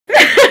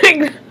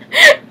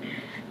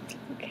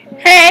Okay.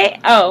 Hey!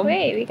 Oh.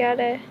 Wait, we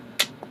gotta...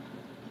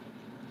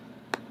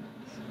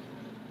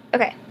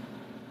 Okay.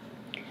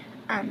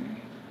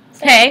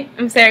 Hey,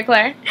 I'm Sarah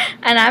Claire.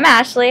 And I'm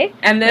Ashley.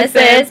 And this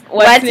is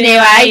What's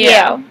New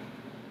IU.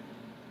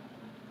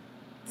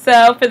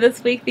 So for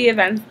this week, the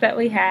events that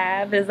we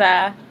have is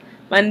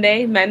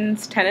Monday,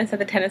 men's tennis at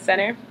the tennis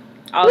center.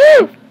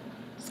 Woo!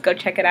 Just go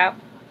check it out.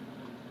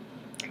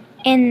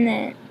 And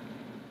the...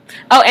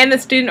 Oh, and the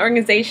student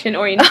organization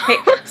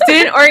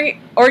student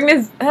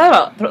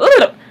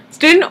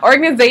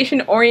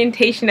organization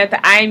orientation at the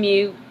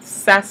IMU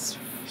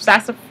Sassafras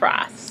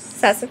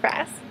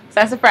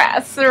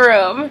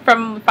Room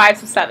from 5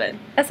 to 7.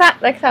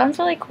 That sounds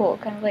really cool,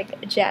 kind of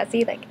like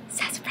jazzy, like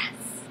sassafras,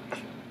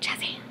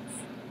 jazz hands.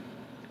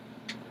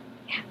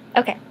 Yeah.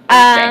 Okay.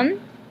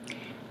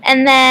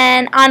 And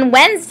then on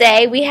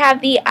Wednesday we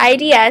have the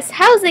IDS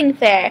Housing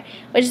Fair,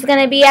 which is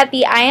going to be at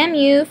the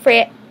IMU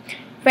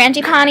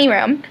Frangipani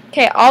room.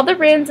 Okay, all the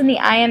rooms in the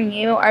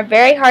IMU are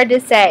very hard to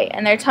say,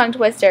 and they're tongue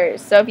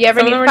twisters. So if you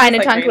ever need to find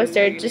a tongue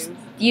twister, just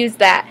use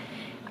that.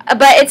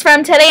 But it's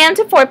from 10 a.m.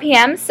 to 4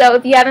 p.m., so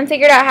if you haven't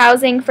figured out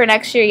housing for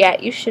next year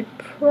yet, you should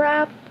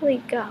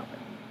probably go.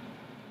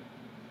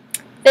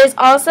 There's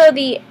also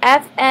the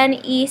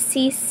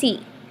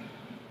FNECC.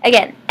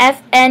 Again,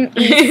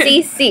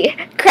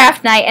 FNECC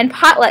craft night and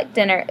potluck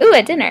dinner. Ooh,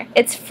 a dinner.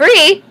 It's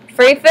free.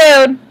 Free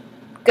food.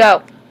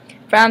 Go.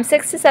 From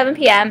 6 to 7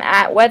 p.m.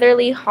 at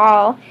Weatherly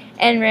Hall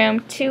in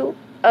room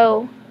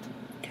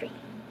 203.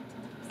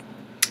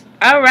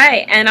 All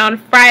right, and on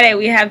Friday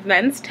we have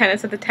men's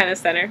tennis at the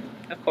tennis center.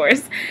 Of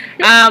course.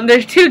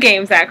 There's two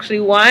games, actually.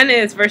 One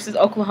is versus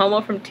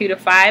Oklahoma from 2 to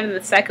 5, and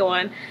the second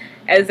one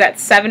is at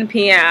 7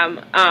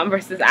 p.m.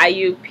 Versus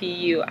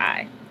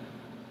IUPUI.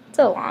 It's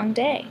a long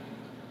day.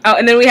 Oh,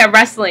 and then we have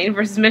wrestling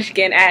versus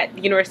Michigan at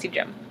the University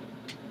Gym.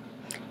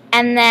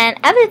 And then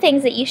other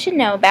things that you should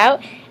know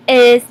about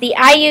is the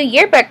IU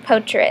Yearbook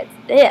Portraits.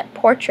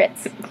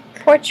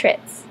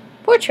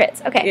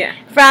 Okay. Yeah.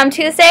 From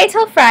Tuesday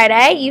till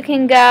Friday, you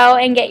can go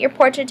and get your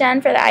portrait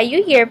done for the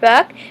IU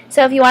Yearbook.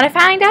 So if you want to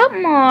find out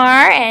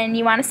more and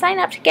you want to sign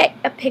up to get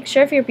a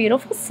picture of your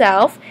beautiful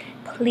self,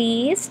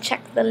 please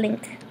check the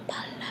link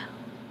below.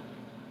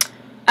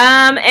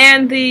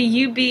 And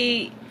the UB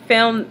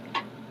film...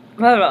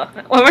 What am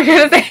I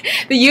going to say?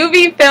 The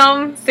UB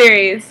film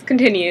series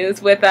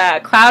continues with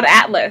Cloud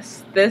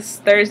Atlas this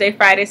Thursday,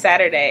 Friday,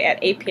 Saturday at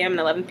 8 p.m. and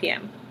 11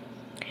 p.m.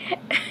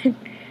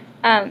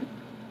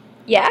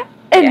 Yeah.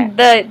 And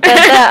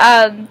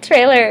the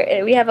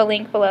trailer, we have a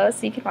link below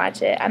so you can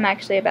watch it. I'm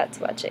actually about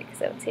to watch it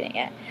because I haven't seen it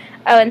yet.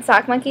 Oh, and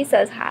Sock Monkey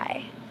says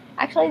hi.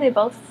 Actually, they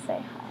both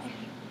say hi.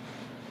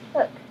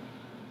 Look,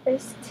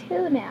 there's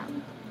two now.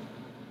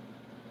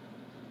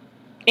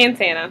 And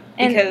Santa,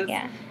 because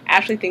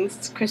Ashley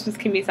thinks Christmas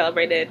can be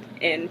celebrated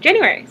in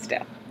January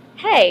still.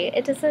 Hey,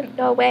 it doesn't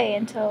go away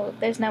until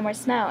there's no more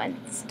snow, and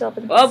it's still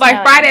been Well,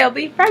 by Friday it'll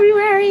be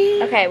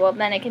February. Okay, well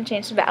then it can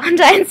change to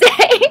Valentine's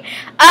Day.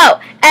 Oh,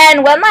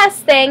 and one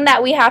last thing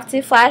that we have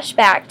to flash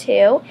back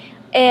to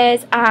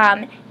is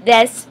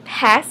this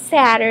past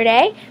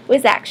Saturday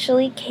was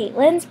actually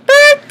Caitlin's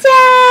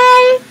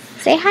birthday.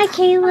 Say hi,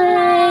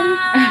 Caitlin.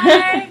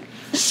 Hi.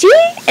 She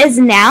is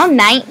now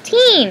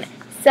 19.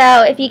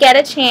 So if you get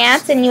a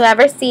chance and you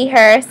ever see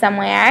her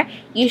somewhere,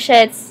 you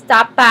should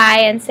stop by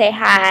and say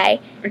hi.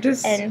 Or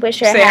just and wish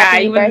her a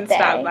happy birthday. Wouldn't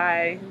stop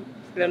by.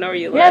 I don't know where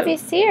you live. Yeah, if you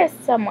see her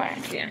somewhere.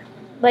 Yeah.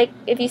 Like,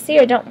 if you see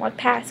her, don't walk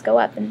past. Go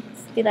up and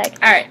be like,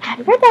 all right,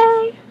 happy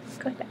birthday.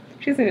 Go like that.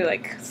 She's going to be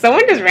like,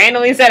 someone just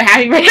randomly said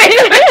happy birthday.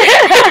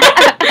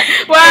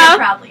 Well.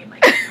 Probably in my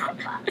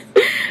class.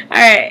 All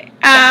right.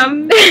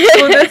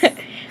 Well, this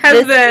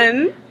has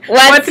been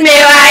What's New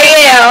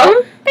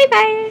IU?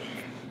 Bye-bye.